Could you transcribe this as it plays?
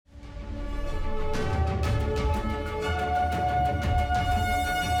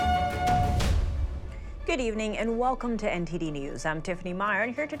Good evening and welcome to NTD News. I'm Tiffany Meyer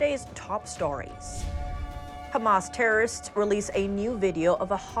and here are today's top stories. Hamas terrorists release a new video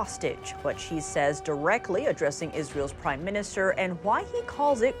of a hostage, what she says directly addressing Israel's prime minister and why he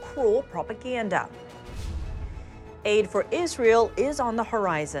calls it cruel propaganda. Aid for Israel is on the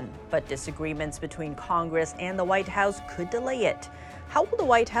horizon, but disagreements between Congress and the White House could delay it. How will the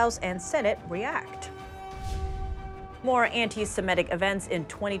White House and Senate react? More anti-Semitic events in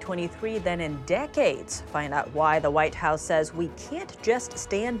 2023 than in decades. Find out why the White House says we can't just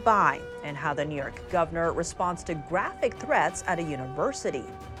stand by, and how the New York governor responds to graphic threats at a university.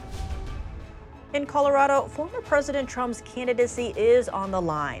 In Colorado, former President Trump's candidacy is on the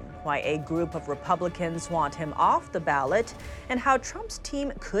line, why a group of Republicans want him off the ballot, and how Trump's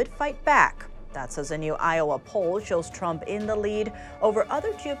team could fight back. That's as a new Iowa poll shows Trump in the lead over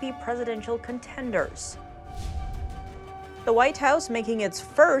other GOP presidential contenders. The White House making its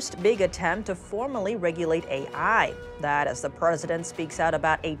first big attempt to formally regulate AI. That as the president speaks out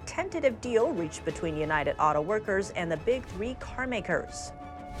about a tentative deal reached between United Auto Workers and the big three car makers.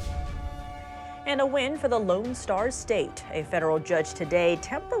 And a win for the Lone Star State. A federal judge today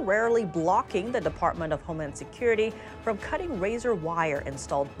temporarily blocking the Department of Homeland Security from cutting razor wire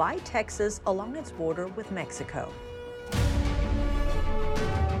installed by Texas along its border with Mexico.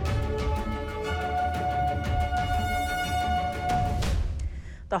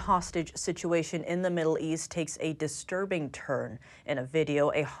 The hostage situation in the Middle East takes a disturbing turn. In a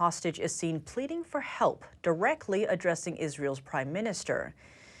video, a hostage is seen pleading for help, directly addressing Israel's prime minister.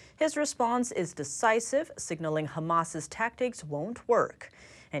 His response is decisive, signaling Hamas's tactics won't work.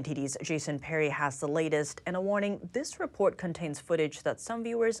 NTD's Jason Perry has the latest and a warning: this report contains footage that some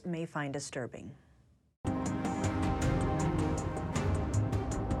viewers may find disturbing.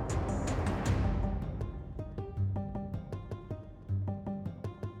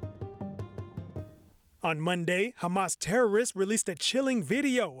 On Monday, Hamas terrorists released a chilling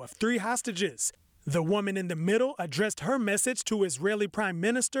video of 3 hostages. The woman in the middle addressed her message to Israeli Prime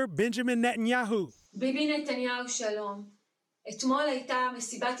Minister Benjamin Netanyahu. ביבי נתניהו שלום. אתמול הייתה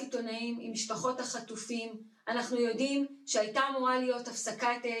מסיבת עיתונאים עם משפחות החטופים. אנחנו יודעים שהייתה אמורה להיות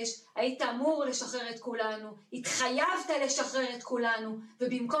הפסקת אש, היית אמור לשחרר את כולנו, התחייבת לשחרר את כולנו,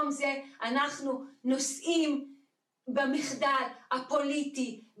 ובמקום זה אנחנו נושאים במחדל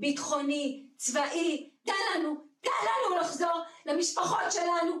הפוליטי, ביטחוני, צבאי. תן לנו לחזור למשפחות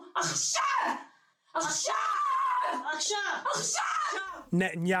שלנו עכשיו!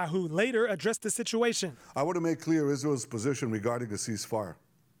 Netanyahu later addressed the situation. I want to make clear Israel's position regarding a ceasefire.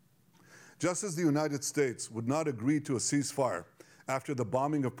 Just as the United States would not agree to a ceasefire after the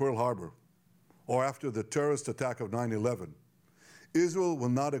bombing of Pearl Harbor or after the terrorist attack of 9/11, Israel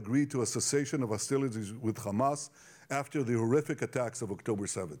will not agree to a cessation of hostilities with Hamas after the horrific attacks of October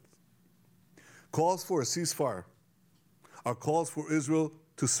 7th. Calls for a ceasefire are calls for Israel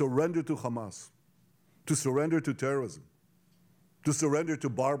to surrender to Hamas, to surrender to terrorism, to surrender to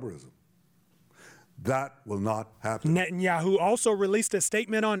barbarism. That will not happen. Netanyahu also released a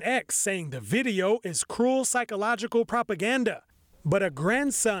statement on X saying the video is cruel psychological propaganda. But a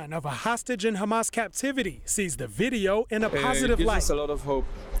grandson of a hostage in Hamas captivity sees the video in a positive light. It light. gives us a lot of hope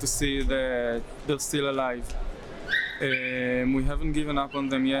to see that they're still alive. We haven't given up on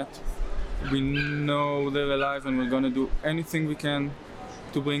them yet. We know they're alive and we're going to do anything we can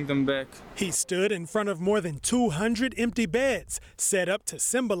to bring them back. He stood in front of more than 200 empty beds set up to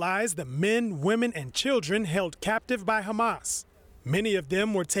symbolize the men, women, and children held captive by Hamas. Many of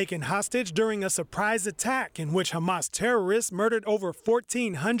them were taken hostage during a surprise attack in which Hamas terrorists murdered over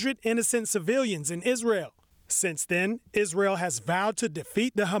 1,400 innocent civilians in Israel. Since then, Israel has vowed to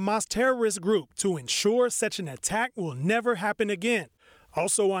defeat the Hamas terrorist group to ensure such an attack will never happen again.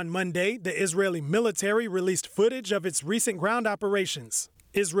 Also on Monday, the Israeli military released footage of its recent ground operations.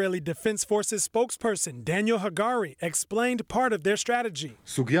 Israeli Defense Forces spokesperson Daniel Hagari explained part of their strategy.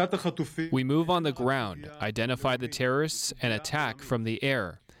 We move on the ground, identify the terrorists, and attack from the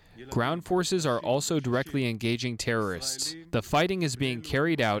air. Ground forces are also directly engaging terrorists. The fighting is being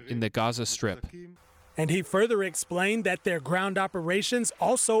carried out in the Gaza Strip. And he further explained that their ground operations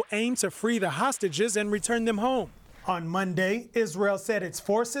also aim to free the hostages and return them home. On Monday, Israel said its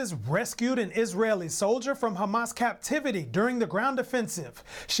forces rescued an Israeli soldier from Hamas captivity during the ground offensive.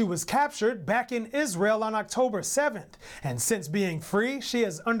 She was captured back in Israel on October 7th, and since being free, she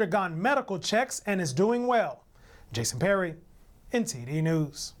has undergone medical checks and is doing well. Jason Perry, NTD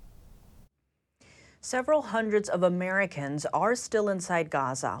News. Several hundreds of Americans are still inside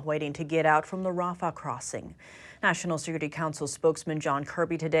Gaza, waiting to get out from the Rafah crossing. National Security Council spokesman John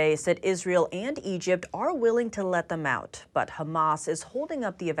Kirby today said Israel and Egypt are willing to let them out, but Hamas is holding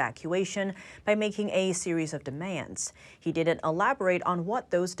up the evacuation by making a series of demands. He didn't elaborate on what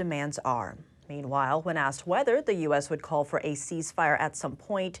those demands are. Meanwhile, when asked whether the U.S. would call for a ceasefire at some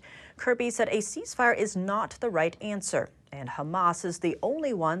point, Kirby said a ceasefire is not the right answer, and Hamas is the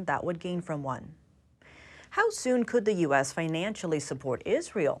only one that would gain from one. How soon could the U.S. financially support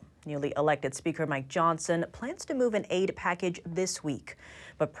Israel? Newly elected Speaker Mike Johnson plans to move an aid package this week.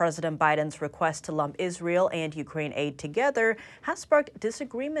 But President Biden's request to lump Israel and Ukraine aid together has sparked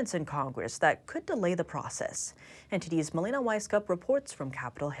disagreements in Congress that could delay the process. NTD's Melina Weiskup reports from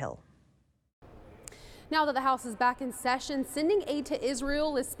Capitol Hill. Now that the House is back in session, sending aid to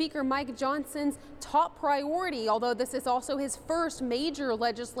Israel is Speaker Mike Johnson's top priority. Although this is also his first major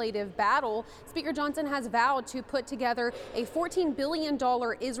legislative battle, Speaker Johnson has vowed to put together a $14 billion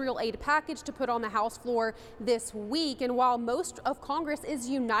Israel aid package to put on the House floor this week. And while most of Congress is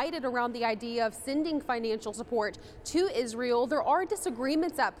united around the idea of sending financial support to Israel, there are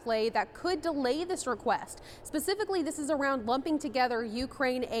disagreements at play that could delay this request. Specifically, this is around lumping together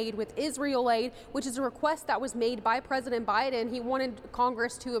Ukraine aid with Israel aid, which is a request that was made by President Biden. He wanted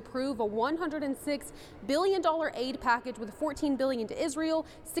Congress to approve a $106 billion aid package with $14 billion to Israel,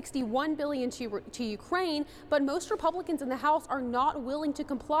 $61 billion to Ukraine, but most Republicans in the House are not willing to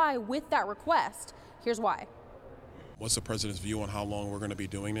comply with that request. Here's why. What's the president's view on how long we're going to be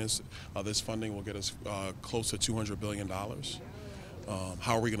doing this? This funding will get us close to $200 billion.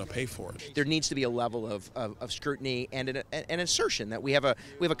 How are we going to pay for it? There needs to be a level of scrutiny and an assertion that we have a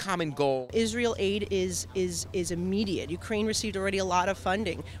common goal. Israel aid is immediate. Ukraine received already a lot of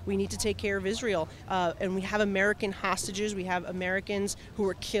funding. We need to take care of Israel, and we have American hostages. We have Americans who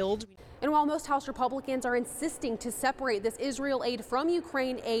were killed. And while most House Republicans are insisting to separate this Israel aid from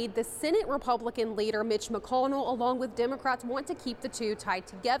Ukraine aid, the Senate Republican leader Mitch McConnell, along with Democrats, want to keep the two tied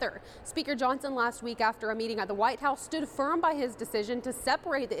together. Speaker Johnson last week, after a meeting at the White House, stood firm by his decision to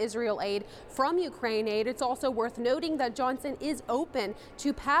separate the Israel aid from Ukraine aid. It's also worth noting that Johnson is open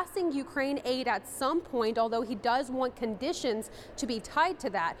to passing Ukraine aid at some point, although he does want conditions to be tied to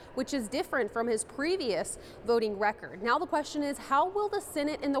that, which is different from his previous voting record. Now the question is, how will the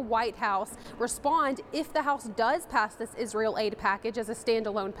Senate and the White House respond if the House does pass this Israel aid package as a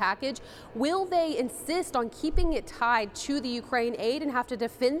standalone package? Will they insist on keeping it tied to the Ukraine aid and have to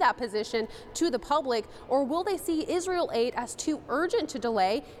defend that position to the public, or will they see Israel aid as too urgent to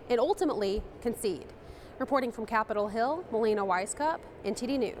delay and ultimately concede? Reporting from Capitol Hill, Melina Weiskup,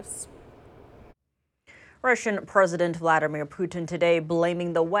 NTD News. Russian President Vladimir Putin today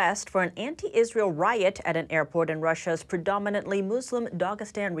blaming the West for an anti-Israel riot at an airport in Russia's predominantly Muslim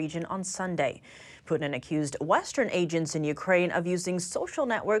Dagestan region on Sunday. Putin accused Western agents in Ukraine of using social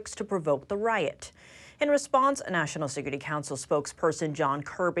networks to provoke the riot. In response, National Security Council spokesperson John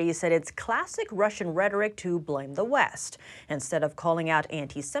Kirby said it's classic Russian rhetoric to blame the West instead of calling out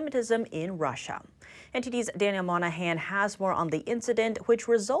anti-Semitism in Russia. NTD's Daniel Monahan has more on the incident, which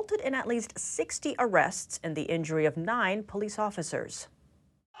resulted in at least 60 arrests and the injury of 9 police officers.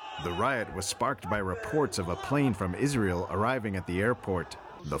 The riot was sparked by reports of a plane from Israel arriving at the airport.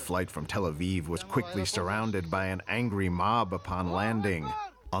 The flight from Tel Aviv was quickly surrounded by an angry mob upon landing.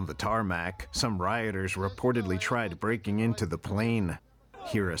 On the tarmac, some rioters reportedly tried breaking into the plane.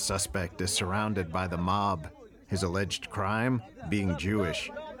 Here, a suspect is surrounded by the mob. His alleged crime? Being Jewish.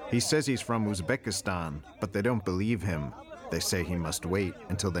 He says he's from Uzbekistan, but they don't believe him. They say he must wait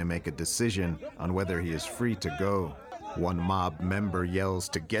until they make a decision on whether he is free to go. One mob member yells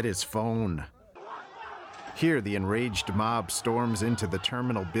to get his phone. Here, the enraged mob storms into the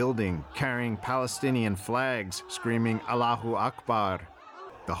terminal building, carrying Palestinian flags, screaming Allahu Akbar.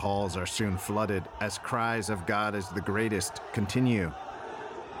 The halls are soon flooded as cries of God is the greatest continue.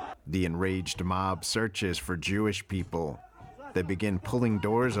 The enraged mob searches for Jewish people. They begin pulling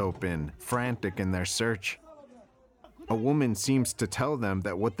doors open, frantic in their search. A woman seems to tell them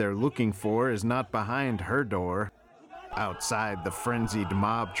that what they're looking for is not behind her door. Outside, the frenzied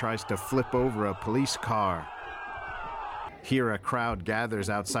mob tries to flip over a police car. Here, a crowd gathers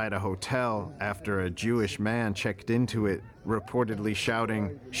outside a hotel after a Jewish man checked into it, reportedly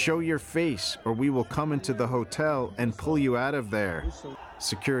shouting, "Show your face, or we will come into the hotel and pull you out of there."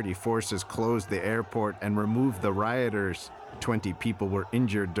 Security forces closed the airport and removed the rioters. 20 people were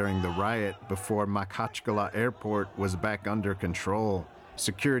injured during the riot before Makhachkala Airport was back under control.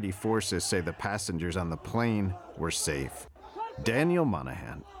 Security forces say the passengers on the plane were safe. Daniel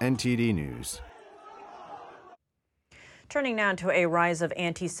Monahan, NTD News. Turning now to a rise of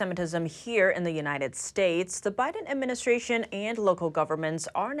anti-Semitism here in the United States, the Biden administration and local governments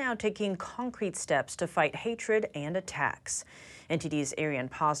are now taking concrete steps to fight hatred and attacks. NTD's Arian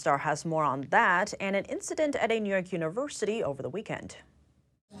Pastar has more on that and an incident at a New York university over the weekend.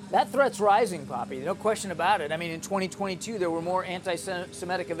 That threat's rising, Poppy, no question about it. I mean, in 2022, there were more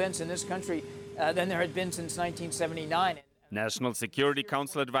anti-Semitic events in this country than there had been since 1979. National Security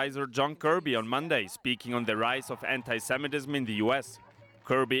Council advisor John Kirby on Monday speaking on the rise of anti-Semitism in the U.S.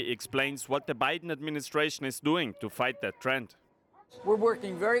 Kirby explains what the Biden administration is doing to fight that trend. We're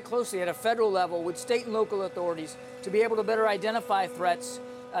working very closely at a federal level with state and local authorities to be able to better identify threats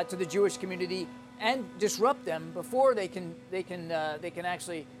to the Jewish community and disrupt them before they can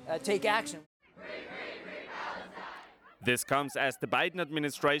actually take action. This comes as the Biden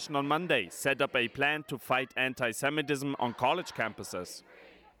administration on Monday set up a plan to fight anti-Semitism on college campuses.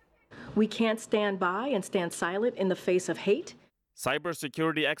 We can't stand by and stand silent in the face of hate.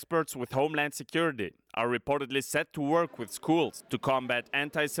 Cybersecurity experts with Homeland Security are reportedly set to work with schools to combat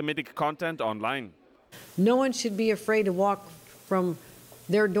anti-Semitic content online. No one should be afraid to walk from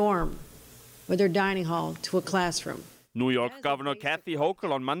their dorm or their dining hall to a classroom. New York Governor Kathy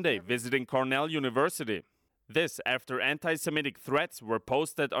Hochul on Monday visiting Cornell University. This after anti-Semitic threats were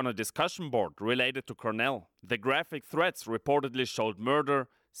posted on a discussion board related to Cornell. The graphic threats reportedly showed murder,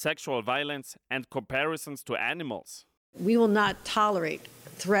 sexual violence, and comparisons to animals. We will not tolerate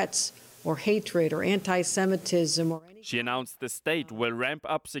threats or hatred or anti-Semitism or anything. She announced the state will ramp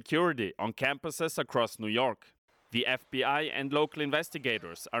up security on campuses across New York. The FBI and local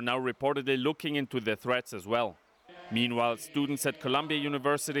investigators are now reportedly looking into the threats as well. Meanwhile, students at Columbia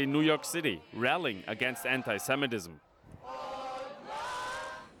University in New York City rallying against anti-Semitism.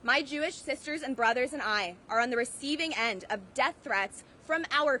 My Jewish sisters and brothers and I are on the receiving end of death threats from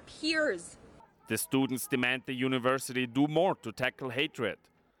our peers. The students demand the university do more to tackle hatred,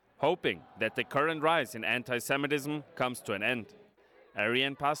 hoping that the current rise in anti-Semitism comes to an end.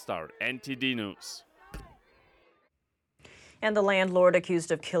 Arian Pastar, NTD News. And the landlord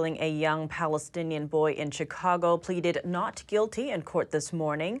accused of killing a young Palestinian boy in Chicago pleaded not guilty in court this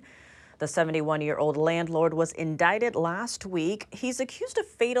morning. The 71-year-old landlord was indicted last week. He's accused of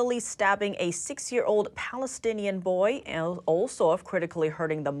fatally stabbing a 6-year-old Palestinian boy and also of critically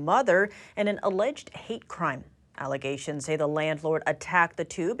hurting the mother in an alleged hate crime. Allegations say the landlord attacked the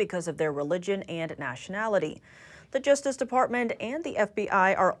two because of their religion and nationality. The Justice Department and the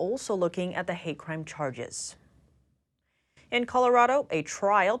FBI are also looking at the hate crime charges. In Colorado, a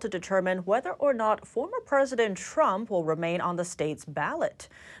trial to determine whether or not former President Trump will remain on the state's ballot.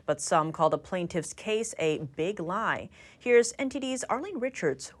 But some call the plaintiff's case a big lie. Here's NTD's Arlene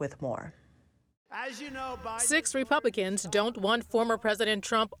Richards with more. As 6 Republicans don't want former President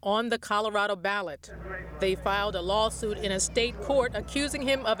Trump on the Colorado ballot. They filed a lawsuit in a state court accusing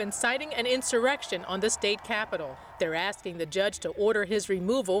him of inciting an insurrection on the state capitol. They're asking the judge to order his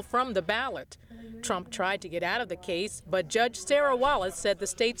removal from the ballot. Trump tried to get out of the case, but Judge Sarah Wallace said the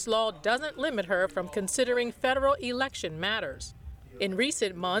state's law doesn't limit her from considering federal election matters. In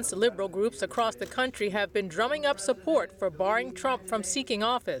recent months, liberal groups across the country have been drumming up support for barring Trump from seeking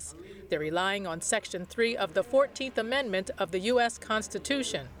office. They're relying on Section 3 of the 14th Amendment of the U.S.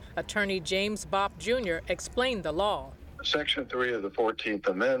 Constitution. Attorney James Bopp Jr. explained the law. Section 3 of the 14th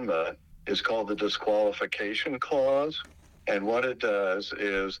Amendment is called the Disqualification Clause. And what it does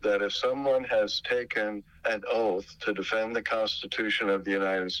is that if someone has taken an oath to defend the Constitution of the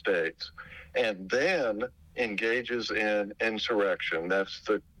United States and then engages in insurrection, that's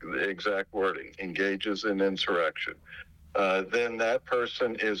the exact wording, engages in insurrection, then that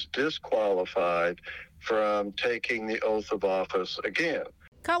person is disqualified from taking the oath of office again.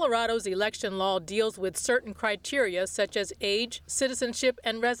 Colorado's election law deals with certain criteria such as age, citizenship,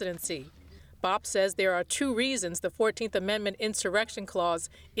 and residency. Bopp says there are 2 reasons the 14th Amendment insurrection clause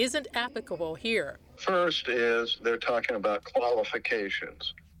isn't applicable here. First is they're talking about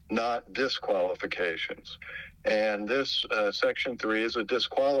qualifications, not disqualifications. And this Section 3 is a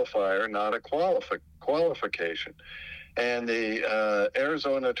disqualifier, not a qualification. And the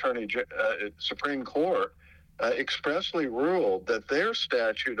Arizona Supreme Court expressly ruled that their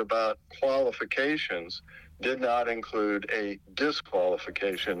statute about qualifications did not include a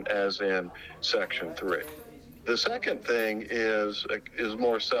disqualification, as in Section 3. The second thing is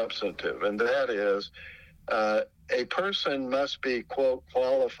more substantive, and that is a person must be, quote,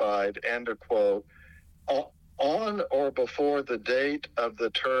 qualified, end of quote, on or before the date of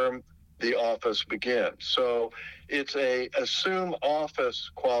the term the office begins. So it's a assume office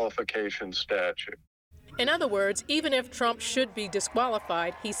qualification statute. In other words, even if Trump should be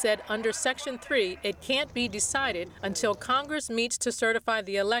disqualified, he said under Section 3, it can't be decided until Congress meets to certify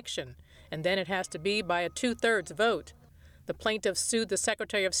the election, and then it has to be by a 2/3 vote. The plaintiff sued the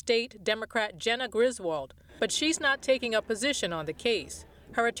Secretary of State, Democrat Jenna Griswold, but she's not taking a position on the case.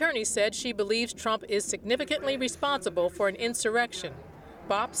 Her attorney said she believes Trump is significantly responsible for an insurrection.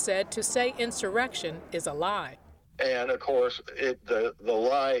 Bopp said to say insurrection is a lie. And of course, the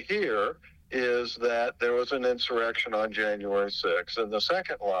lie here is that there was an insurrection on January 6th. And the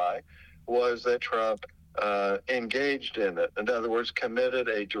second lie was that Trump engaged in it. In other words, committed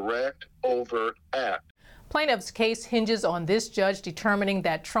a direct, overt act. Plaintiff's case hinges on this judge determining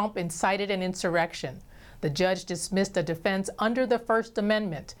that Trump incited an insurrection. The judge dismissed a defense under the First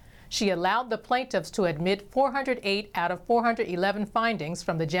Amendment. She allowed the plaintiffs to admit 408 out of 411 findings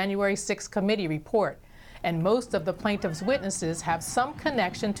from the January 6 committee report, and most of the plaintiffs' witnesses have some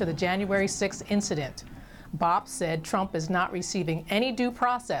connection to the January 6 incident. Bopp said Trump is not receiving any due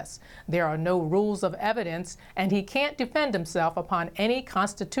process. There are no rules of evidence, and he can't defend himself upon any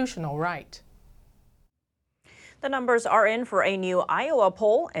constitutional right. The numbers are in for a new Iowa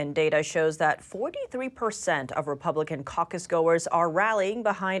poll, and data shows that 43% of Republican caucus goers are rallying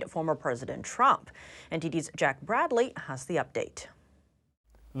behind former President Trump. NTD's Jack Bradley has the update.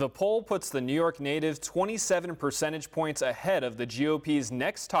 The poll puts the New York native 27 percentage points ahead of the GOP's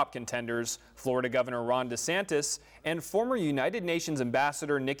next top contenders, Florida Governor Ron DeSantis and former United Nations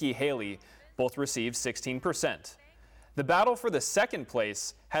Ambassador Nikki Haley. Both received 16%. The battle for the second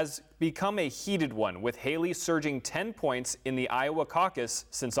place has become a heated one, with Haley surging 10 points in the Iowa caucus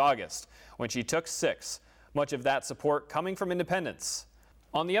since August, when she took 6, much of that support coming from independents.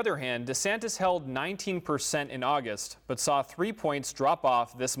 On the other hand, DeSantis held 19% in August, but saw 3 points drop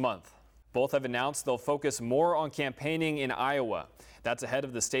off this month. Both have announced they'll focus more on campaigning in Iowa. That's ahead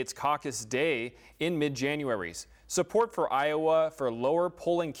of the state's caucus day in mid-January. Support for Iowa for lower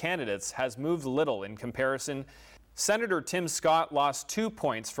polling candidates has moved little in comparison. Senator Tim Scott lost 2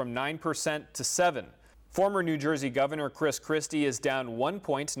 points from 9% to 7%. Former New Jersey Governor Chris Christie is down 1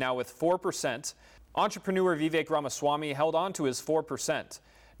 point, now with 4%. Entrepreneur Vivek Ramaswamy held on to his 4%.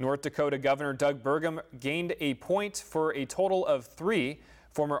 North Dakota Governor Doug Burgum gained a point for a total of 3.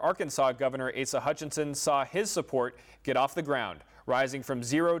 Former Arkansas Governor Asa Hutchinson saw his support get off the ground, rising from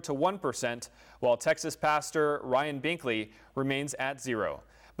 0 to 1%, while Texas pastor Ryan Binkley remains at 0.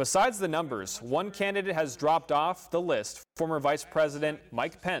 Besides the numbers, one candidate has dropped off the list. Former Vice President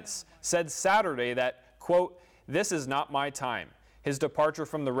Mike Pence said Saturday that, quote, "This is not my time." His departure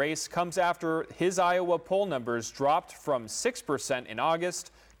from the race comes after his Iowa poll numbers dropped from 6% in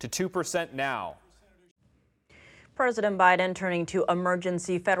August to 2% now. President Biden turning to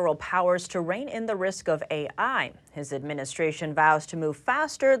emergency federal powers to rein in the risk of AI. His administration vows to move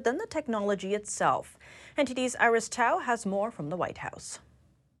faster than the technology itself. NTD's Iris Tao has more from the White House.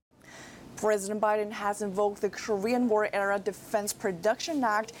 President Biden has invoked the Korean War-era Defense Production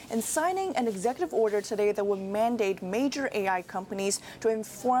Act in signing an executive order today that would mandate major AI companies to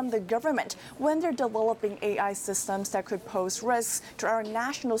inform the government when they're developing AI systems that could pose risks to our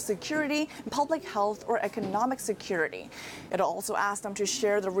national security, public health, or economic security. It also asked them to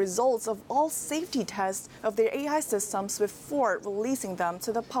share the results of all safety tests of their AI systems before releasing them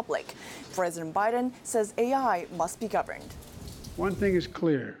to the public. President Biden says AI must be governed. One thing is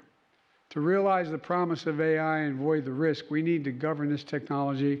clear. To realize the promise of AI and avoid the risk, we need to govern this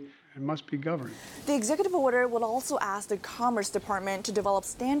technology. It must be governed. The executive order would also ask the Commerce Department to develop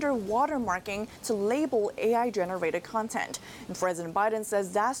standard watermarking to label AI-generated content. And President Biden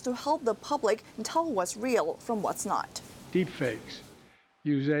says that's to help the public tell what's real from what's not. Deepfakes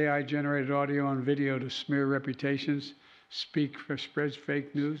use AI-generated audio and video to smear reputations, spreads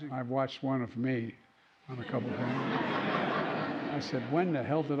fake news. I've watched one of me on a couple of things. I said, when the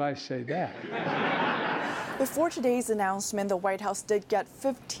hell did I say that? Before today's announcement, the White House did get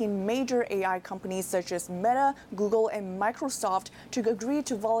 15 major AI companies such as Meta, Google, and Microsoft to agree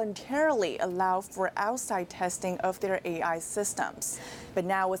to voluntarily allow for outside testing of their AI systems. But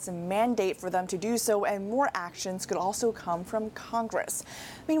now it's a mandate for them to do so, and more actions could also come from Congress.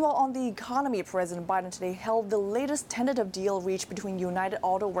 Meanwhile, on the economy, President Biden today held the latest tentative deal reached between United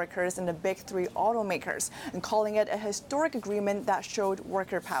Auto Workers and the big three automakers, and calling it a historic agreement that showed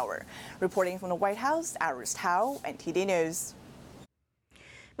worker power. Reporting from the White House, Iris Tao, NTD News.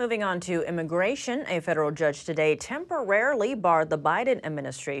 Moving on to immigration, a federal judge today temporarily barred the Biden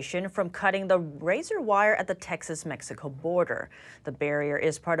administration from cutting the razor wire at the Texas-Mexico border. The barrier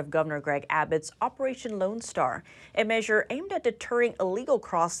is part of Governor Greg Abbott's Operation Lone Star, a measure aimed at deterring illegal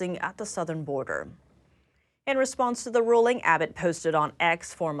crossing at the southern border. In response to the ruling, Abbott posted on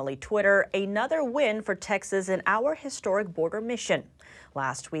X, formerly Twitter, another win for Texas in our historic border mission.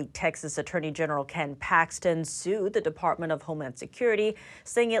 Last week, Texas Attorney General Ken Paxton sued the Department of Homeland Security,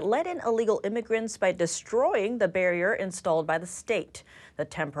 saying it let in illegal immigrants by destroying the barrier installed by the state. The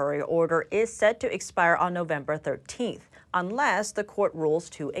temporary order is set to expire on November 13th, unless the court rules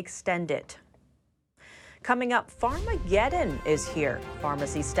to extend it. Coming up, Pharmageddon is here.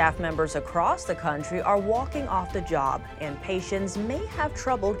 Pharmacy staff members across the country are walking off the job, and patients may have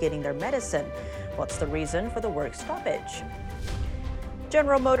trouble getting their medicine. What's the reason for the work stoppage?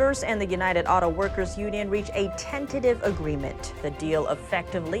 General Motors and the United Auto Workers Union reach a tentative agreement. The deal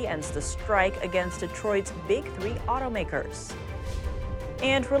effectively ends the strike against Detroit's big three automakers.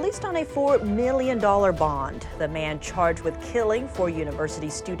 And released on a $4 million bond, the man charged with killing 4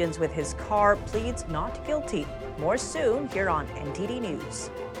 university students with his car pleads not guilty. More soon here on NTD News.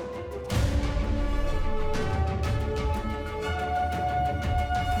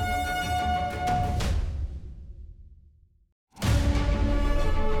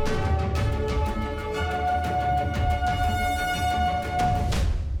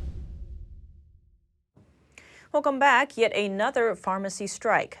 Welcome back. Yet another pharmacy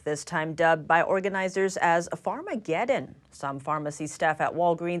strike, this time dubbed by organizers as Pharmageddon. Some pharmacy staff at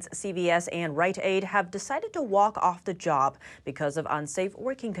Walgreens, CVS, and Rite Aid have decided to walk off the job because of unsafe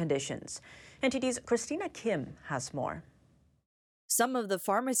working conditions. NTD's Christina Kim has more. Some of the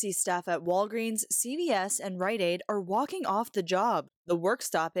pharmacy staff at Walgreens, CVS, and Rite Aid are walking off the job. The work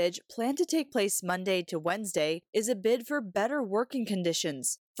stoppage, planned to take place Monday to Wednesday, is a bid for better working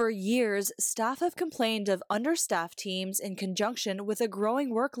conditions. For years, staff have complained of understaffed teams in conjunction with a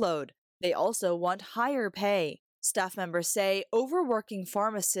growing workload. They also want higher pay. Staff members say overworking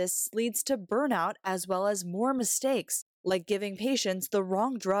pharmacists leads to burnout as well as more mistakes, like giving patients the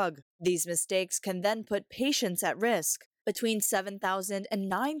wrong drug. These mistakes can then put patients at risk. Between 7,000 and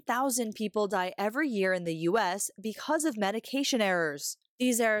 9,000 people die every year in the U.S. because of medication errors.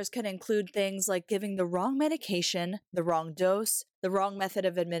 These errors can include things like giving the wrong medication, the wrong dose, the wrong method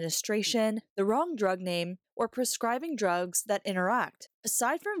of administration, the wrong drug name, or prescribing drugs that interact.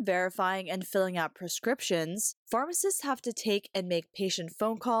 Aside from verifying and filling out prescriptions, pharmacists have to take and make patient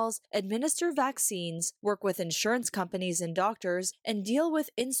phone calls, administer vaccines, work with insurance companies and doctors, and deal with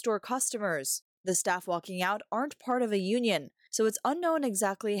in-store customers. The staff walking out aren't part of a union, so it's unknown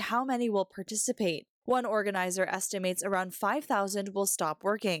exactly how many will participate. One organizer estimates around 5,000 will stop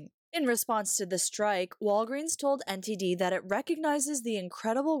working. In response to the strike, Walgreens told NTD that it recognizes the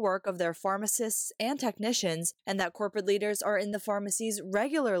incredible work of their pharmacists and technicians, and that corporate leaders are in the pharmacies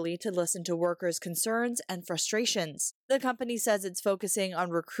regularly to listen to workers' concerns and frustrations. The company says it's focusing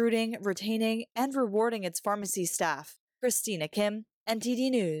on recruiting, retaining, and rewarding its pharmacy staff. Christina Kim, NTD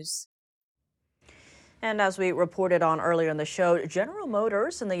News. And as we reported on earlier in the show, General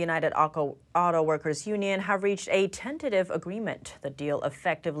Motors and the United Auto Workers Union have reached a tentative agreement. The deal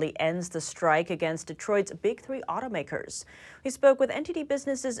effectively ends the strike against Detroit's big three automakers. We spoke with NTD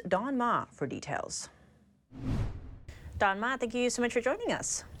Business's Don Ma for details. Don Ma, thank you so much for joining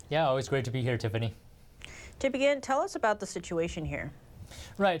us. Yeah, always great to be here, Tiffany. To begin, tell us about the situation here.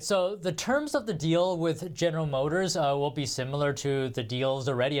 Right, so the terms of the deal with General Motors will be similar to the deals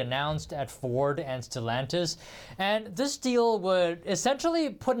already announced at Ford and Stellantis. And this deal would essentially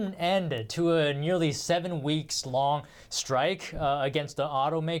put an end to a nearly 7 weeks long strike against the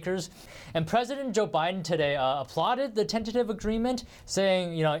automakers. And President Joe Biden today applauded the tentative agreement,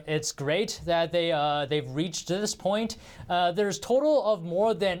 saying, it's great that they've reached this point. There's total of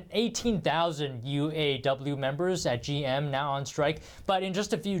more than 18,000 UAW members at GM now on strike, but in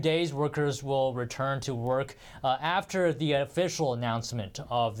just a few days, workers will return to work after the official announcement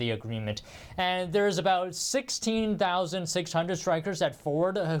of the agreement. And there's about 16,600 strikers at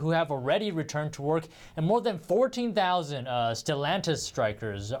Ford who have already returned to work, and more than 14,000 Stellantis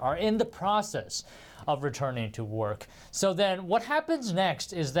strikers are in the process of returning to work. So then what happens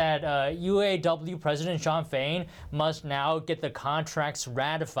next is that UAW President Shawn Fain must now get the contracts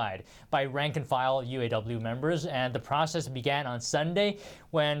ratified by rank and file UAW members, and the process began on Sunday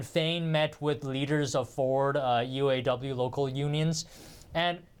when Fain met with leaders of Ford UAW local unions.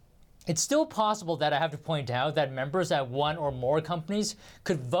 And it's still possible that I have to point out that members at one or more companies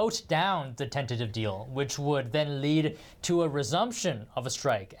could vote down the tentative deal, which would then lead to a resumption of a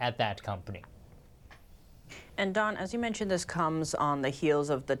strike at that company. And Don, as you mentioned, this comes on the heels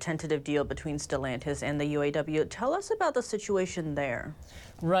of the tentative deal between Stellantis and the UAW. Tell us about the situation there.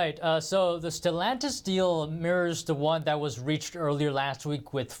 Right. So the Stellantis deal mirrors the one that was reached earlier last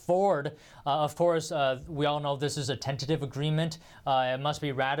week with Ford. Of course, we all know this is a tentative agreement. It must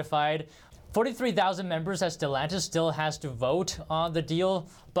be ratified. 43,000 members at Stellantis still has to vote on the deal,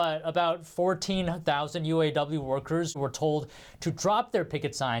 but about 14,000 UAW workers were told to drop their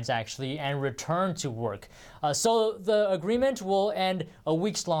picket signs, actually, and return to work. So the agreement will end a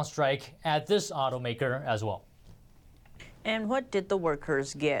weeks-long strike at this automaker as well. And what did the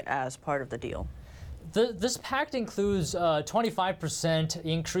workers get as part of the deal? This pact includes a 25%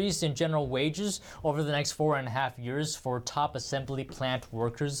 increase in general wages over the next 4.5 years for top assembly plant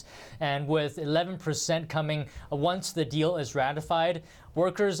workers, and with 11% coming once the deal is ratified.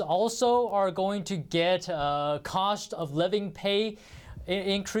 Workers also are going to get cost of living pay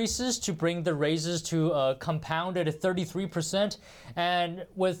increases to bring the raises to a compounded 33%, and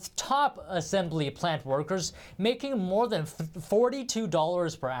with top assembly plant workers making more than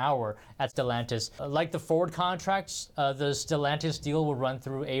 $42 per hour at Stellantis. Like the Ford contracts, the Stellantis deal will run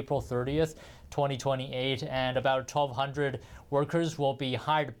through April 30th, 2028, and about 1,200 workers will be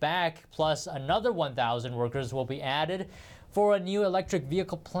hired back, plus another 1,000 workers will be added for a new electric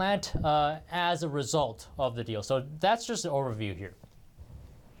vehicle plant as a result of the deal. So that's just an overview here.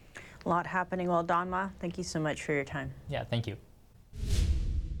 A lot happening. Well, Donma, thank you so much for your time. Yeah, thank you.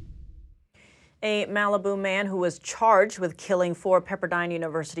 A Malibu man who was charged with killing 4 Pepperdine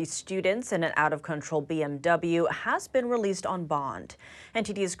University students in an out-of-control BMW has been released on bond.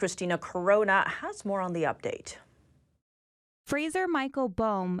 NTD's Christina Corona has more on the update. Fraser Michael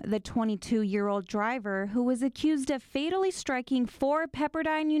Boehm, the 22-year-old driver who was accused of fatally striking 4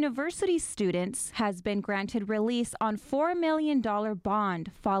 Pepperdine University students, has been granted release on $4 million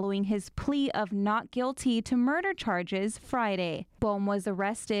bond following his plea of not guilty to murder charges Friday. Boehm was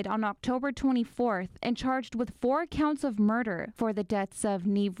arrested on October 24th and charged with 4 counts of murder for the deaths of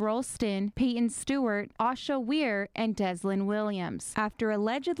Neve Rolston, Peyton Stewart, Asha Weir, and Deslyn Williams, after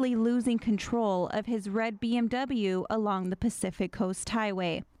allegedly losing control of his red BMW along the Pacific Coast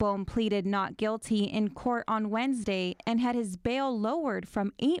Highway. Boehm pleaded not guilty in court on Wednesday and had his bail lowered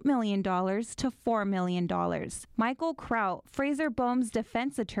from $8 million to $4 million. Michael Kraut, Fraser Boehm's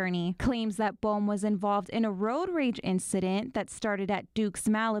defense attorney, claims that Boehm was involved in a road rage incident that started at Duke's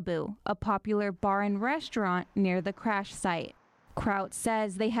Malibu, a popular bar and restaurant near the crash site. Kraut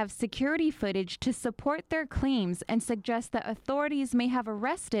says they have security footage to support their claims and suggests that authorities may have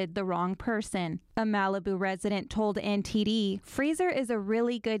arrested the wrong person. A Malibu resident told NTD, Fraser is a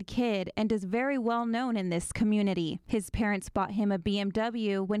really good kid and is very well known in this community. His parents bought him a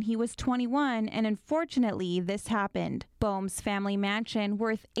BMW when he was 21, and unfortunately this happened. Boehm's family mansion,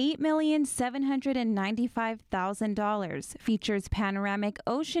 worth $8,795,000, features panoramic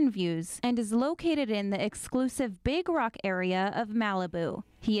ocean views and is located in the exclusive Big Rock area of Malibu.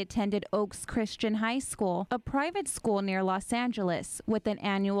 He attended Oaks Christian High School, a private school near Los Angeles, with an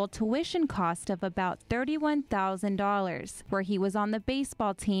annual tuition cost of about $31,000, where he was on the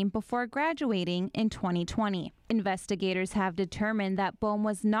baseball team before graduating in 2020. Investigators have determined that Boehm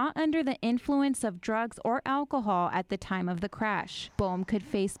was not under the influence of drugs or alcohol at the time of the crash. Boehm could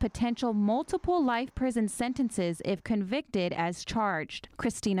face potential multiple life prison sentences if convicted as charged.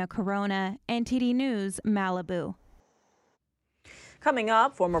 Christina Corona, NTD News, Malibu. Coming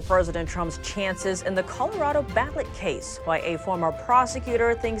up, former President Trump's chances in the Colorado ballot case, why a former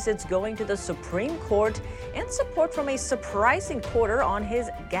prosecutor thinks it's going to the Supreme Court, and support from a surprising quarter on his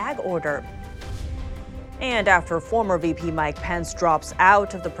gag order. And after former VP Mike Pence drops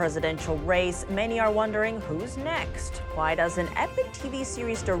out of the presidential race, many are wondering who's next. Why does an epic TV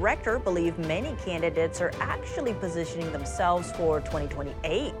series director believe many candidates are actually positioning themselves for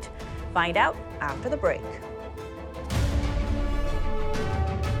 2028? Find out after the break.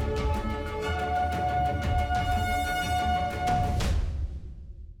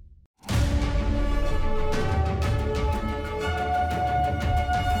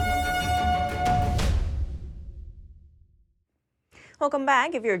 Welcome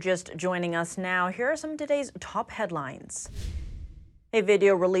back. If you're just joining us now, here are some of today's top headlines. A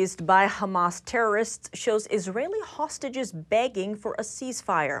video released by Hamas terrorists shows Israeli hostages begging for a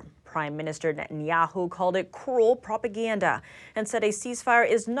ceasefire. Prime Minister Netanyahu called it cruel propaganda and said a ceasefire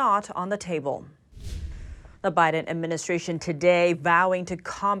is not on the table. The Biden administration today vowing to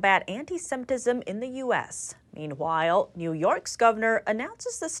combat anti-Semitism in the U.S. Meanwhile, New York's governor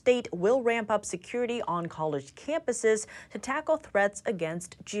announces the state will ramp up security on college campuses to tackle threats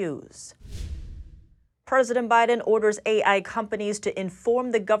against Jews. President Biden orders AI companies to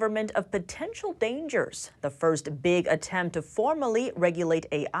inform the government of potential dangers, the first big attempt to formally regulate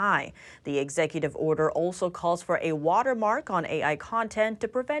AI. The executive order also calls for a watermark on AI content to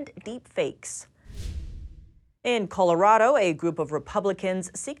prevent deepfakes. In Colorado, a group of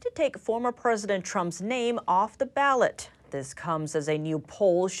Republicans seek to take former President Trump's name off the ballot. This comes as a new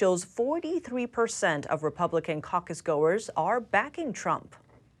poll shows 43% of Republican caucus goers are backing Trump.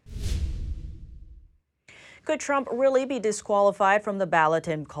 Could Trump really be disqualified from the ballot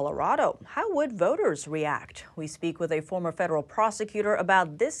in Colorado? How would voters react? We speak with a former federal prosecutor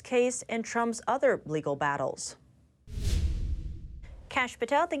about this case and Trump's other legal battles. Kash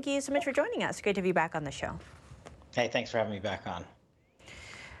Patel, thank you so much for joining us. Great to have you back on the show. Hey, thanks for having me back on.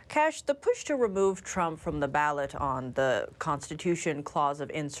 Kash, the push to remove Trump from the ballot on the Constitution clause of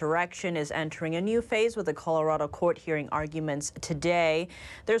insurrection is entering a new phase with the Colorado court hearing arguments today.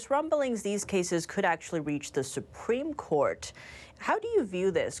 There's rumblings these cases could actually reach the Supreme Court. How do you view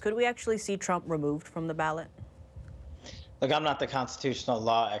this? Could we actually see Trump removed from the ballot? Look, I'm not the constitutional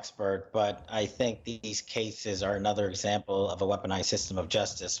law expert, but I think these cases are another example of a weaponized system of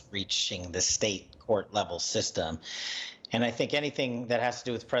justice reaching the state court level system. And I think anything that has to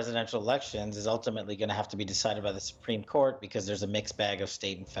do with presidential elections is ultimately going to have to be decided by the Supreme Court because there's a mixed bag of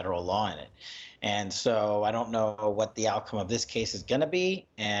state and federal law in it. And so I don't know what the outcome of this case is going to be.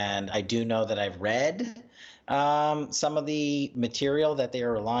 And I do know that I've read some of the material that they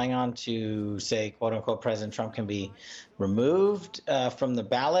are relying on to say, quote unquote, President Trump can be removed from the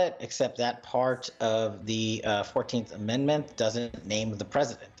ballot, except that part of the 14th Amendment doesn't name the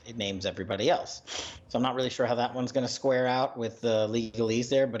president. It names everybody else. So I'm not really sure how that one's going to square out with the legalese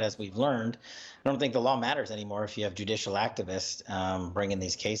there. But as we've learned, I don't think the law matters anymore. If you have judicial activists bringing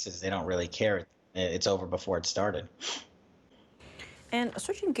these cases, they don't really care. It's over before it started. And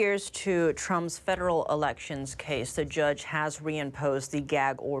switching gears to Trump's federal elections case, the judge has reimposed the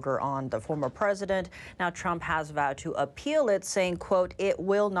gag order on the former president. Now, Trump has vowed to appeal it, saying, quote, it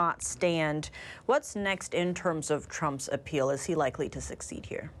will not stand. What's next in terms of Trump's appeal? Is he likely to succeed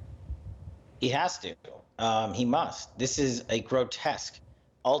here? He has to. He must. This is a grotesque,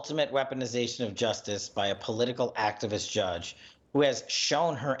 ultimate weaponization of justice by a political activist judge who has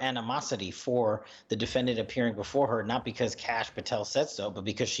shown her animosity for the defendant appearing before her, not because Kash Patel said so, but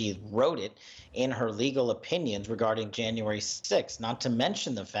because she wrote it in her legal opinions regarding January 6th, not to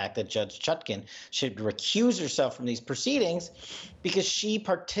mention the fact that Judge Chutkan should recuse herself from these proceedings because she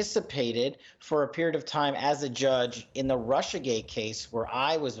participated for a period of time as a judge in the Russiagate case where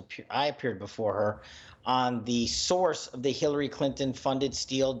I appeared before her on the source of the Hillary Clinton funded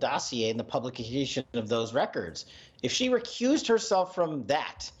Steele dossier and the publication of those records. If she recused herself from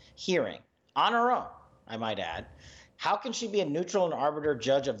that hearing on her own, I might add, how can she be a neutral and arbiter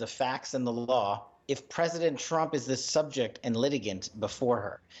judge of the facts and the law if President Trump is the subject and litigant before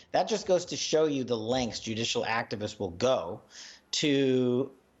her? That just goes to show you the lengths judicial activists will go to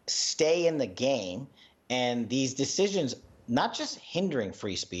stay in the game. And these decisions, not just hindering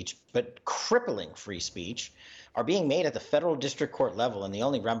free speech, but crippling free speech, are being made at the federal district court level, and the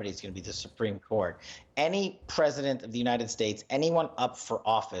only remedy is going to be the Supreme Court. Any president of the United States, anyone up for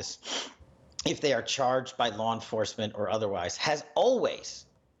office, if they are charged by law enforcement or otherwise, has always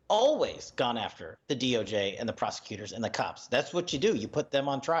gone after the DOJ and the prosecutors and the cops. That's what you do. You put them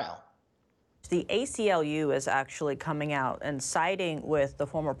on trial. The ACLU is actually coming out and siding with the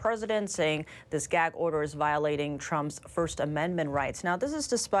former president, saying this gag order is violating Trump's First Amendment rights. Now, this is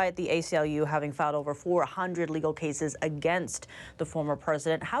despite the ACLU having filed over 400 legal cases against the former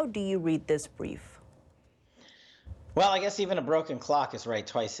president. How do you read this brief? Well, I guess even a broken clock is right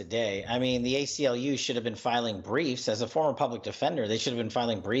twice a day. I mean, the ACLU should have been filing briefs. As a former public defender, they should have been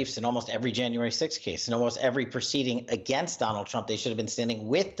filing briefs in almost every January 6th case. In almost every proceeding against Donald Trump, they should have been standing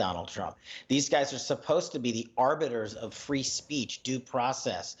with Donald Trump. These guys are supposed to be the arbiters of free speech, due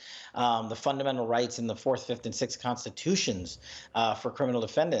process, the fundamental rights in the 4th, 5th, and 6th constitutions for criminal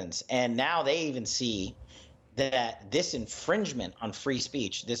defendants. And now they even see that this infringement on free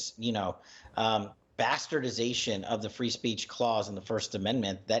speech, this, bastardization of the free speech clause in the First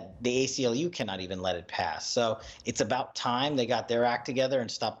Amendment, that the ACLU cannot even let it pass. So it's about time they got their act together and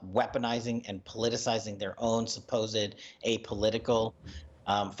stopped weaponizing and politicizing their own supposed apolitical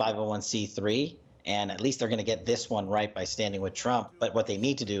 501c3. And at least they're going to get this one right by standing with Trump. But what they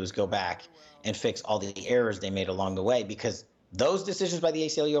need to do is go back and fix all the errors they made along the way, because those decisions by the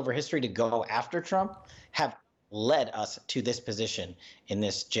ACLU over history to go after Trump have led us to this position in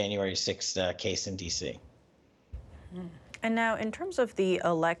this January 6th case in D.C. And now, in terms of the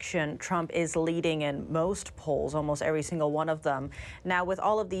election, Trump is leading in most polls, almost every single one of them. Now, with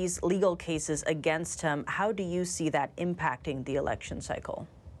all of these legal cases against him, how do you see that impacting the election cycle?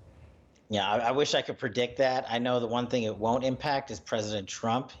 Yeah, I wish I could predict that. I know the one thing it won't impact is President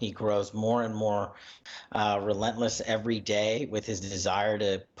Trump. He grows more and more relentless every day with his desire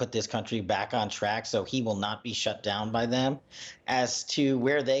to put this country back on track. So he will not be shut down by them. As to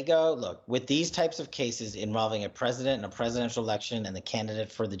where they go, look, with these types of cases involving a president and a presidential election and the candidate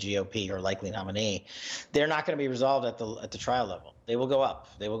for the GOP or likely nominee, they're not going to be resolved at the trial level. They will go up.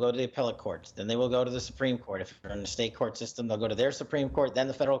 They will go to the appellate courts. Then they will go to the Supreme Court. If they're in the state court system, they'll go to their Supreme Court, then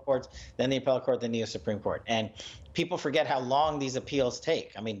the federal courts, then the appellate court, then the US Supreme Court. And people forget how long these appeals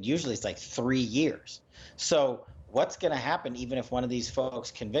take. I mean, usually it's like 3 years. So what's going to happen even if one of these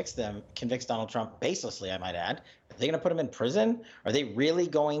folks convicts Donald Trump baselessly, I might add? Are they going to put him in prison? Are they really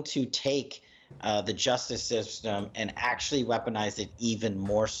going to take the justice system and actually weaponize it even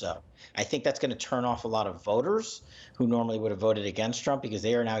more so? I think that's going to turn off a lot of voters who normally would have voted against Trump, because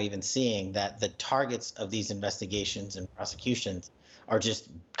they are now even seeing that the targets of these investigations and prosecutions are just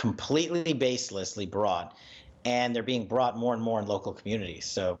completely baselessly brought, and they're being brought more and more in local communities.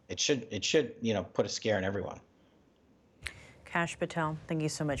 So it should put a scare in everyone. Kash Patel, thank you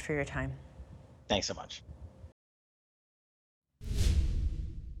so much for your time. Thanks so much.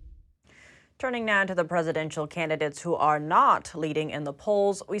 Turning now to the presidential candidates who are not leading in the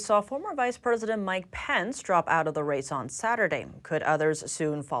polls, we saw former Vice President Mike Pence drop out of the race on Saturday. Could others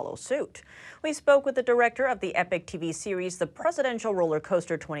soon follow suit? We spoke with the director of the epic TV series The Presidential Roller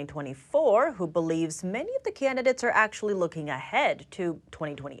Coaster 2024, who believes many of the candidates are actually looking ahead to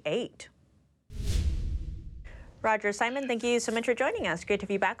 2028. Roger Simon, thank you so much for joining us. Great to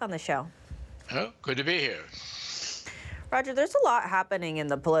be back on the show. Oh, good to be here. Roger, there's a lot happening in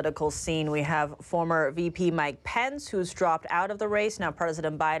the political scene. We have former VP Mike Pence, who's dropped out of the race. Now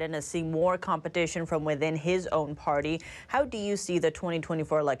President Biden is seeing more competition from within his own party. How do you see the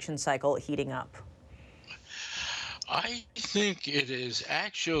 2024 election cycle heating up? I think it is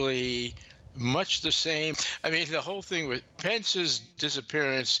actually much the same. I mean, the whole thing with Pence's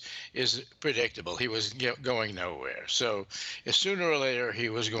disappearance is predictable. He was going nowhere. So sooner or later, he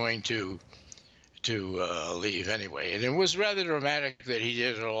was going to leave anyway. And it was rather dramatic that he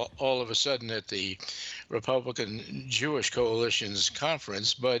did it all of a sudden at the Republican Jewish Coalition's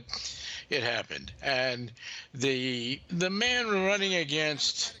conference, but it happened. And the man running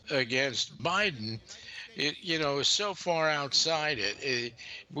against Biden, is so far outside it.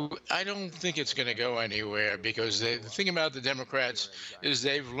 I don't think it's going to go anywhere, because the thing about the Democrats is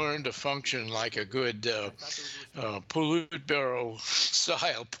they've learned to function like a good Politburo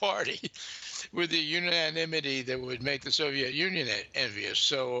style party, with the unanimity that would make the Soviet Union envious.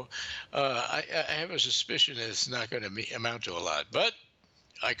 So I have a suspicion that it's not going to amount to a lot, but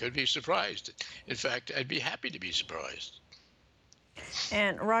I could be surprised. In fact, I'd be happy to be surprised.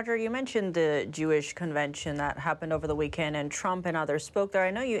 And Roger, you mentioned the Jewish convention that happened over the weekend, and Trump and others spoke there.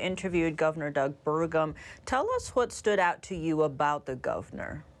 I know you interviewed Governor Doug Burgum. Tell us what stood out to you about the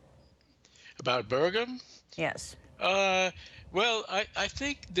governor. About Burgum? Yes. Well, I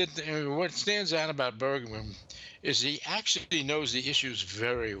think that what stands out about Burgum is he actually knows the issues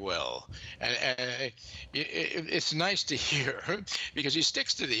very well. And it's nice to hear, because he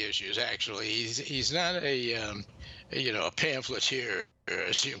sticks to the issues, actually. He's not a pamphleteer,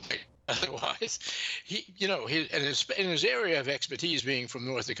 as you might otherwise. In his area of expertise, being from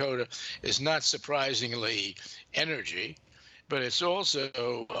North Dakota, is not surprisingly energy. But it's also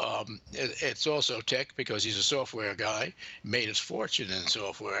tech, because he's a software guy, made his fortune in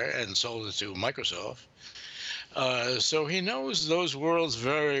software and sold it to Microsoft. So he knows those worlds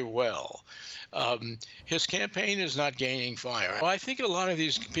very well. His campaign is not gaining fire. Well, I think a lot of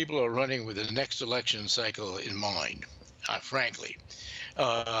these people are running with the next election cycle in mind, frankly,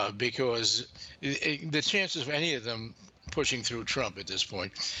 because the chances of any of them pushing through Trump at this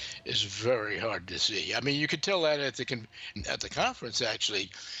point is very hard to see. I mean, you could tell that at the conference, actually,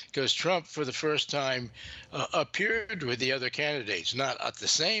 because Trump, for the first time, appeared with the other candidates, not at the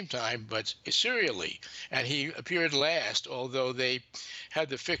same time, but serially. And he appeared last, although they had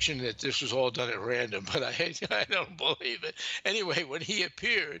the fiction that this was all done at random, but I don't believe it. Anyway, when he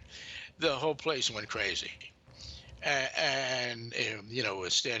appeared, the whole place went crazy. And a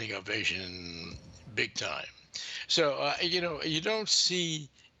standing ovation big time. So, you don't see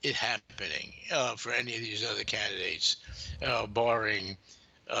it happening for any of these other candidates, barring,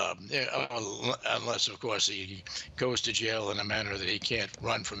 unless, of course, he goes to jail in a manner that he can't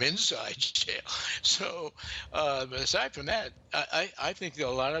run from inside jail. So, but aside from that, I think that a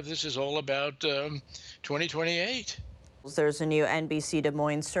lot of this is all about 2028. There's a new NBC Des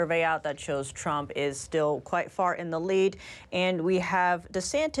Moines survey out that shows Trump is still quite far in the lead. And we have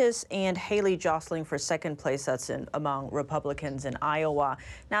DeSantis and Haley jostling for second place. That's among Republicans in Iowa.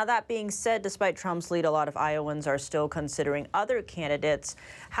 Now, that being said, despite Trump's lead, a lot of Iowans are still considering other candidates.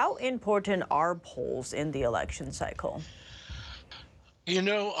 How important are polls in the election cycle? You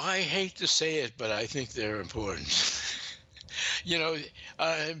know, I hate to say it, but I think they're important. You know,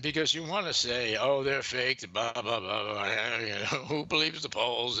 because you want to say, oh, they're fake, blah, blah, blah, blah, you know, who believes the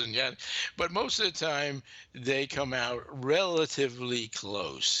polls? And yet, but most of the time, they come out relatively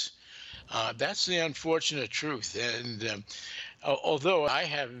close. That's the unfortunate truth. And although I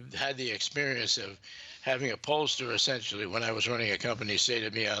have had the experience of having a pollster essentially when I was running a company say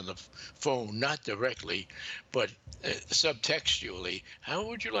to me on the phone, not directly, but subtextually, how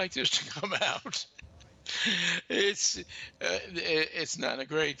would you like this to come out? It's not a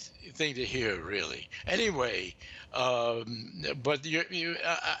great thing to hear, really. Anyway, but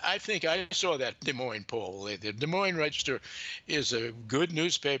I think I saw that Des Moines poll. The Des Moines Register is a good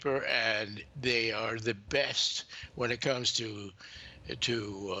newspaper, and they are the best when it comes to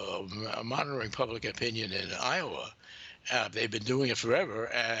monitoring public opinion in Iowa. They've been doing it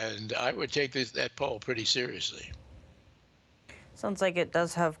forever, and I would take that poll pretty seriously. Sounds like it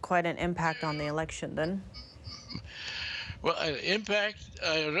does have quite an impact on the election then. Well, an impact,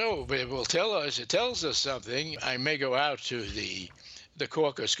 I don't know, but it will tell us, it tells us something. I may go out to the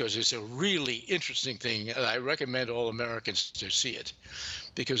caucus because it's a really interesting thing, and I recommend all Americans to see it,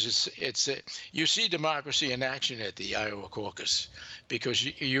 because you see democracy in action at the Iowa caucus, because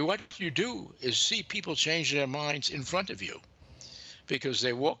what you do is see people change their minds in front of you, because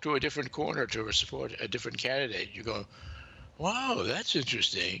they walk to a different corner to support a different candidate. You go, wow, that's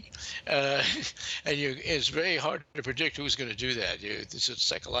interesting. And it's very hard to predict who's going to do that. It's a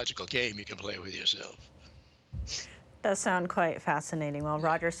psychological game you can play with yourself. Does sound quite fascinating. Well,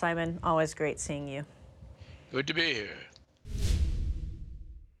 Roger Simon, always great seeing you. Good to be here.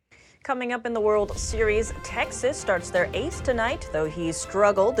 Coming up in the World Series, Texas starts their ace tonight. Though he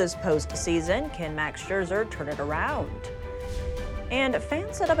struggled this postseason, can Max Scherzer turn it around? And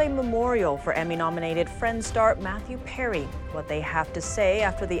fans set up a memorial for Emmy-nominated Friends star Matthew Perry. What they have to say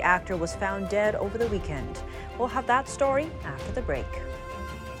after the actor was found dead over the weekend. We'll have that story after the break.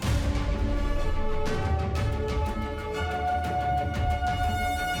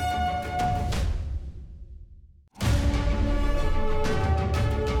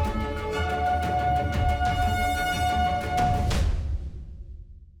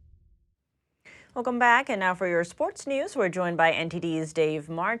 Welcome back, and now for your sports news, we're joined by NTD's Dave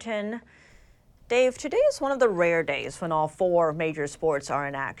Martin. Dave, today is one of the rare days when all four major sports are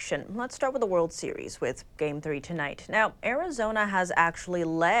in action. Let's start with the World Series with Game 3 tonight. Now, Arizona has actually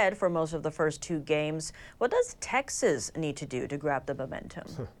led for most of the first two games. What does Texas need to do to grab the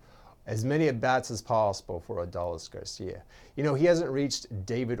momentum? As many at-bats as possible for Adolis Garcia. You know, he hasn't reached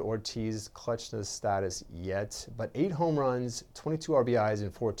David Ortiz's clutchness status yet, but 8 home runs, 22 RBIs in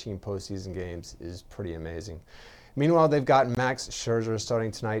 14 postseason games is pretty amazing. Meanwhile, they've got Max Scherzer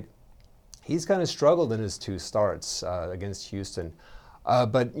starting tonight. He's kind of struggled in his 2 starts against Houston,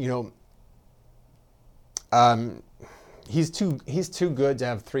 but you know, he's too good to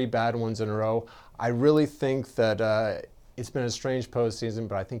have 3 bad ones in a row. I really think that it's been a strange postseason,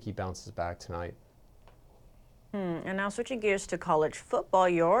 but I think he bounces back tonight. And now switching gears to college football,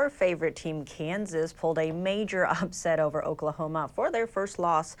 your favorite team, Kansas, pulled a major upset over Oklahoma for their first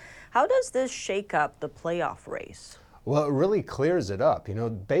loss. How does this shake up the playoff race? Well, it really clears it up. You know,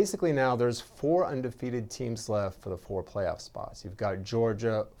 basically now there's 4 undefeated teams left for the 4 playoff spots. You've got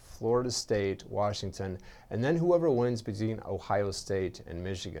Georgia, Florida State, Washington, and then whoever wins between Ohio State and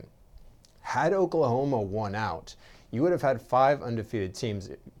Michigan. Had Oklahoma won out, you would have had 5 undefeated teams,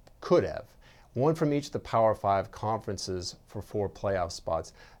 could have, 1 from each of the Power 5 conferences for 4 playoff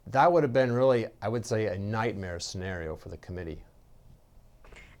spots. That would have been really, I would say, a nightmare scenario for the committee.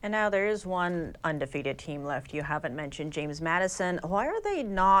 And now there is one undefeated team left you haven't mentioned, James Madison. Why are they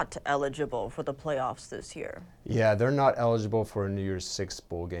not eligible for the playoffs this year? Yeah, they're not eligible for a New Year's Six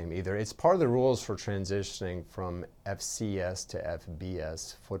bowl game either. It's part of the rules for transitioning from FCS to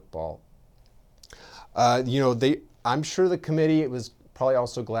FBS football. You know, I'm sure the committee was probably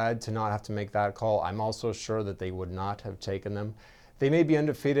also glad to not have to make that call. I'm also sure that they would not have taken them. They may be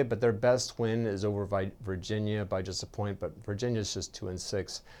undefeated, but their best win is over Virginia by just a point, but Virginia's just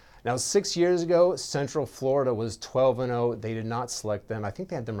 2-6. Now, 6 years ago, Central Florida was 12-0. They did not select them. I think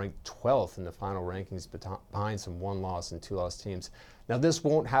they had them ranked 12th in the final rankings behind some 1-loss and 2-loss teams. Now, this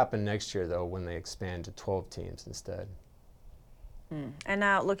won't happen next year, though, when they expand to 12 teams instead. And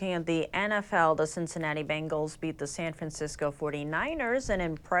now looking at the NFL, the Cincinnati Bengals beat the San Francisco 49ers in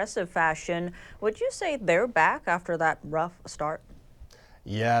impressive fashion. Would you say they're back after that rough start?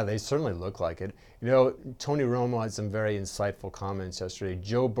 Yeah, they certainly look like it. You know, Tony Romo had some very insightful comments yesterday.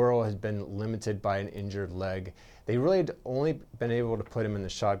 Joe Burrow has been limited by an injured leg. They really had only been able to put him in the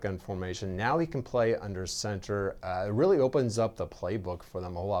shotgun formation. Now he can play under center. It really opens up the playbook for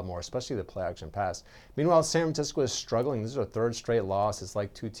them a whole lot more, especially the play action pass. Meanwhile, San Francisco is struggling. This is their third straight loss. It's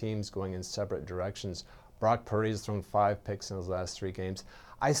like two teams going in separate directions. Brock Purdy has thrown 5 picks in his last 3 games.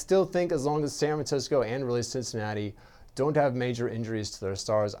 I still think as long as San Francisco and really Cincinnati don't have major injuries to their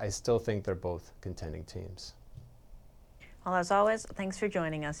stars, I still think they're both contending teams. Well, as always, thanks for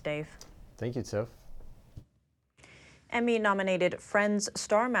joining us, Dave. Thank you, Tiff. Emmy-nominated Friends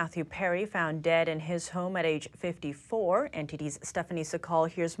star Matthew Perry found dead in his home at age 54. NTD's Stephanie Secal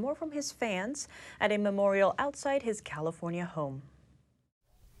hears more from his fans at a memorial outside his California home.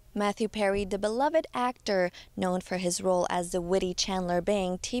 Matthew Perry, the beloved actor known for his role as the witty Chandler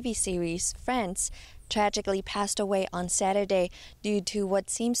Bing TV series Friends, tragically passed away on Saturday due to what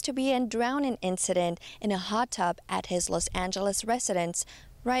seems to be a drowning incident in a hot tub at his Los Angeles residence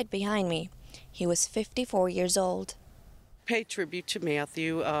right behind me. He was 54 years old. Pay tribute to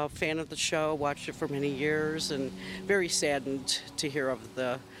Matthew, a fan of the show, watched it for many years, and very saddened to hear of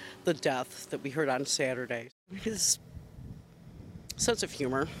the death that we heard on Saturday. His sense of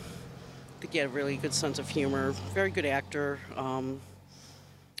humor, I think he had a really good sense of humor, very good actor, down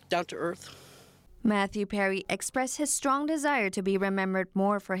to earth. Matthew Perry expressed his strong desire to be remembered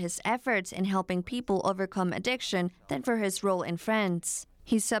more for his efforts in helping people overcome addiction than for his role in Friends.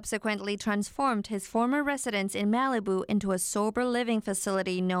 He subsequently transformed his former residence in Malibu into a sober living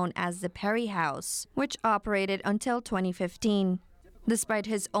facility known as the Perry House, which operated until 2015. Despite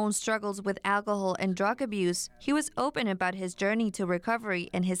his own struggles with alcohol and drug abuse, he was open about his journey to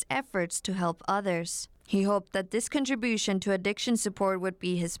recovery and his efforts to help others. He hoped that this contribution to addiction support would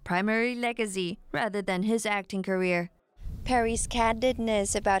be his primary legacy rather than his acting career. Perry's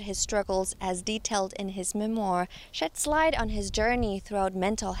candidness about his struggles, as detailed in his memoir, sheds light on his journey throughout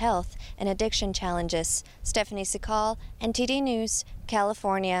mental health and addiction challenges. Stephanie Secal, NTD News,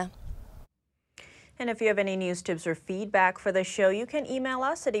 California. And if you have any news, tips, or feedback for the show, you can email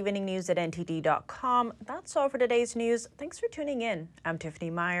us at eveningnews@ntd.com. That's all for today's news. Thanks for tuning in. I'm Tiffany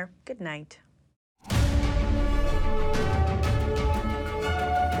Meyer. Good night.